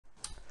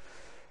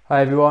Hi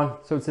everyone,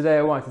 so today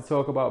I wanted to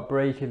talk about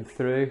breaking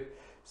through,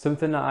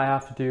 something that I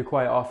have to do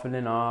quite often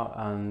in art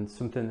and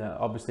something that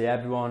obviously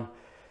everyone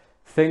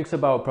thinks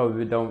about,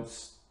 probably don't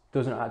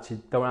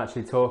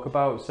actually talk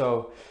about.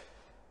 So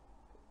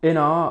in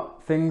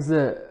art, things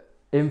that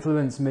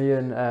influence me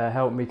and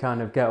help me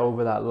kind of get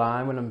over that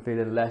line when I'm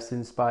feeling less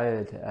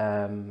inspired,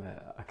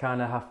 I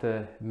kind of have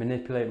to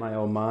manipulate my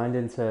own mind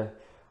into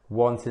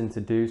wanting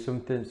to do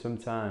something.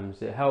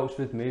 Sometimes it helps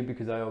with me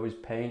because I always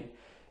paint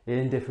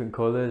in different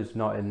colours,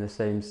 not in the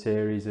same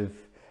series of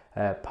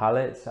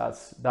palettes.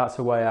 That's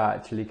a way I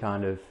actually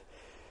kind of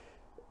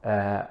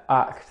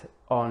act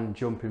on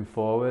jumping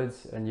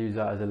forwards and use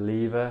that as a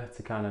lever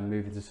to kind of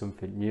move into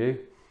something new.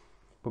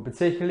 But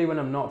particularly when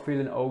I'm not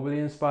feeling overly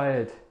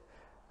inspired,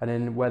 and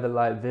in weather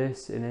like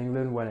this in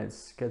England, when it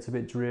gets a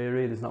bit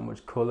dreary, there's not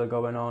much colour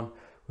going on.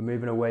 We're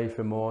moving away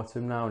from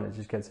autumn now and it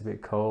just gets a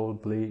bit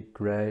cold, bleak,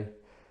 grey.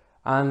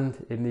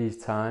 And in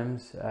these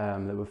times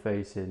that we're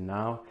facing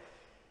now,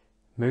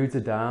 moods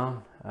are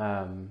down.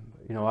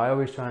 I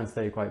always try and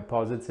stay quite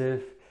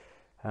positive.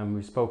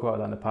 We spoke about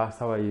that in the past,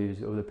 how I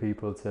use other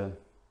people to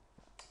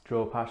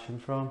draw passion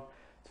from,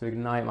 to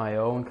ignite my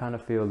own kind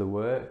of feel the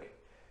work.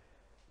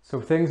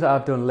 So things that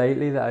I've done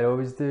lately that I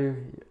always do,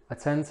 I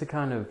tend to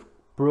kind of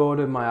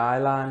broaden my eye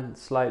line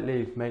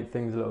slightly, make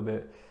things a little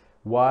bit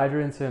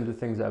wider in terms of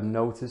things that I'm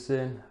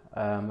noticing.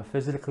 I'm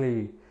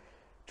physically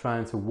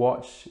trying to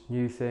watch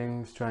new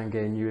things, try and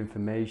gain new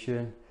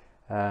information,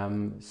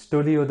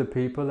 study other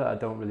people that I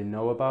don't really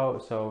know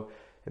about. So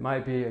it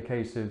might be a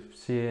case of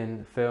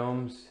seeing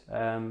films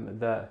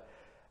that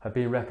have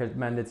been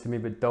recommended to me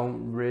but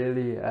don't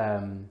really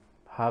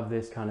have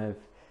this kind of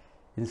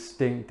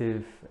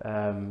instinctive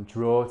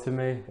draw to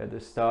me at the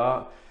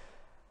start.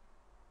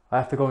 I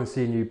have to go and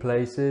see new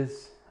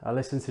places. I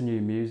listen to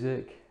new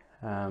music.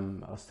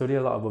 I'll study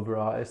a lot of other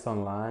artists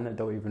online that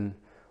don't even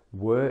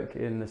work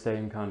in the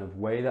same kind of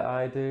way that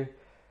I do,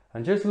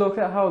 and just look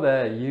at how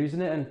they're using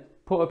it and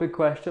put a big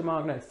question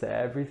mark next to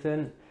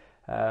everything.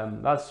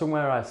 That's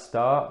somewhere I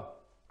start.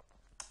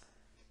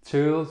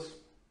 Tools.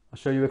 I'll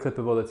show you a clip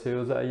of all the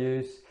tools that I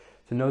use.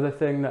 It's another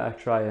thing that I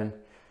try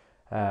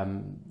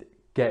and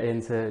get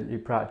into new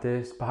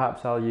practice.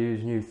 Perhaps I'll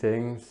use new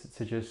things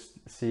to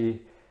just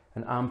see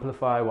and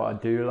amplify what I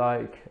do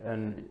like,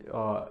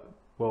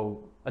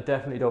 I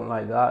definitely don't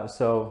like that,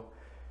 so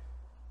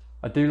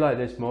I do like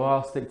this more,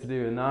 I'll stick to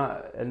doing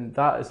that. And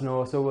that is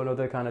also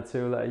another kind of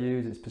tool that I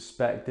use. It's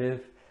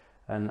perspective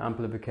and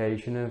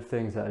amplification of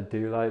things that I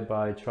do like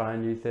by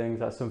trying new things.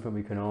 That's something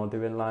we can all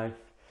do in life,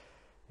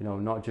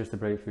 not just to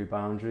break through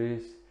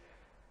boundaries.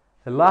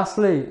 And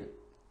lastly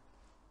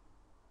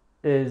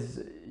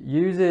is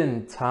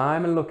using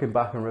time and looking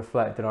back and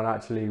reflecting on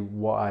actually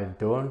what I've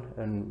done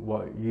and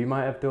what you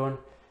might have done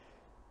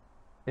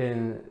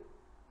in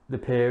the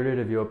period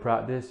of your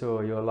practice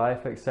or your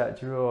life,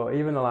 etc., or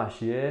even the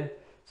last year.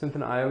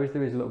 Something I always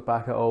do is look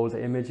back at old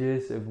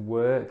images of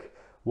work,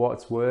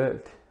 what's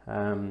worked.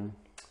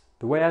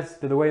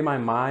 The way my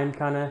mind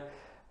kind of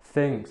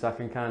thinks, I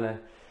can kind of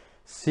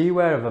see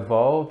where I've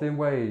evolved in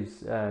ways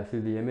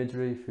through the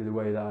imagery, through the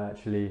way that I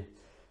actually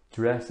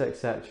dress,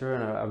 etc.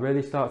 And I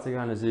really start to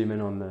kind of zoom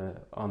in on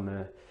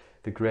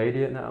the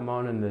gradient that I'm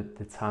on and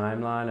the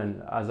timeline.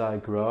 And as I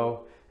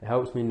grow, it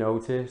helps me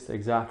notice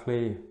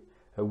exactly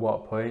at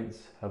what points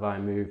have I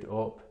moved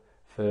up,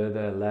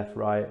 further, left,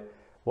 right,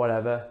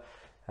 whatever.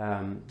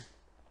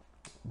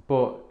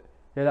 But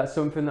yeah, that's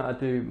something that I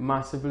do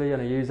massively,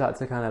 and I use that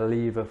to kind of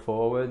lever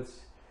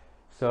forwards.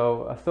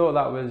 So I thought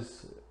that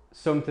was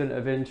something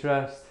of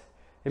interest.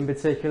 In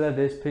particular,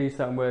 this piece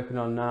that I'm working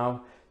on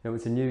now,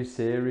 it's a new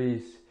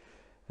series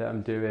that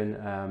I'm doing,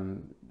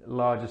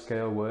 larger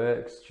scale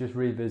works, just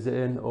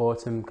revisiting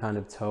autumn kind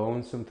of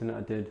tones, something that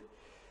I did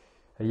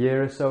a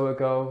year or so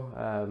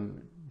ago,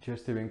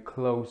 just doing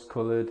close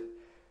coloured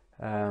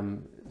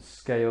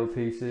scale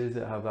pieces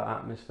that have that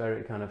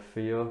atmospheric kind of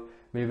feel,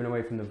 moving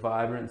away from the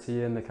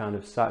vibrancy and the kind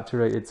of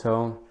saturated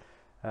tone,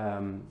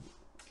 and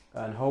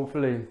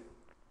hopefully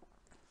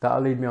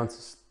that'll lead me on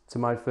to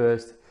my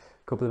first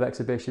couple of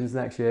exhibitions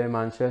next year in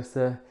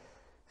Manchester,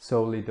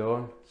 solely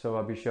done. So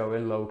I'll be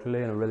showing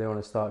locally, and I really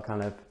want to start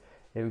kind of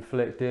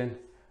inflicting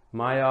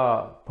my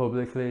art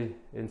publicly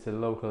into the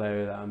local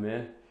area that I'm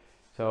in.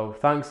 So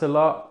thanks a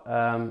lot.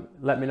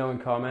 Let me know in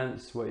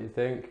comments what you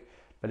think,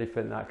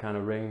 anything that kind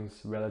of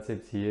rings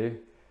relative to you.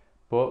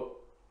 But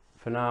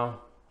for now,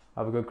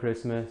 have a good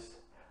Christmas,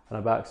 and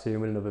I'm back soon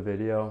with another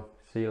video.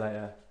 See you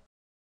later.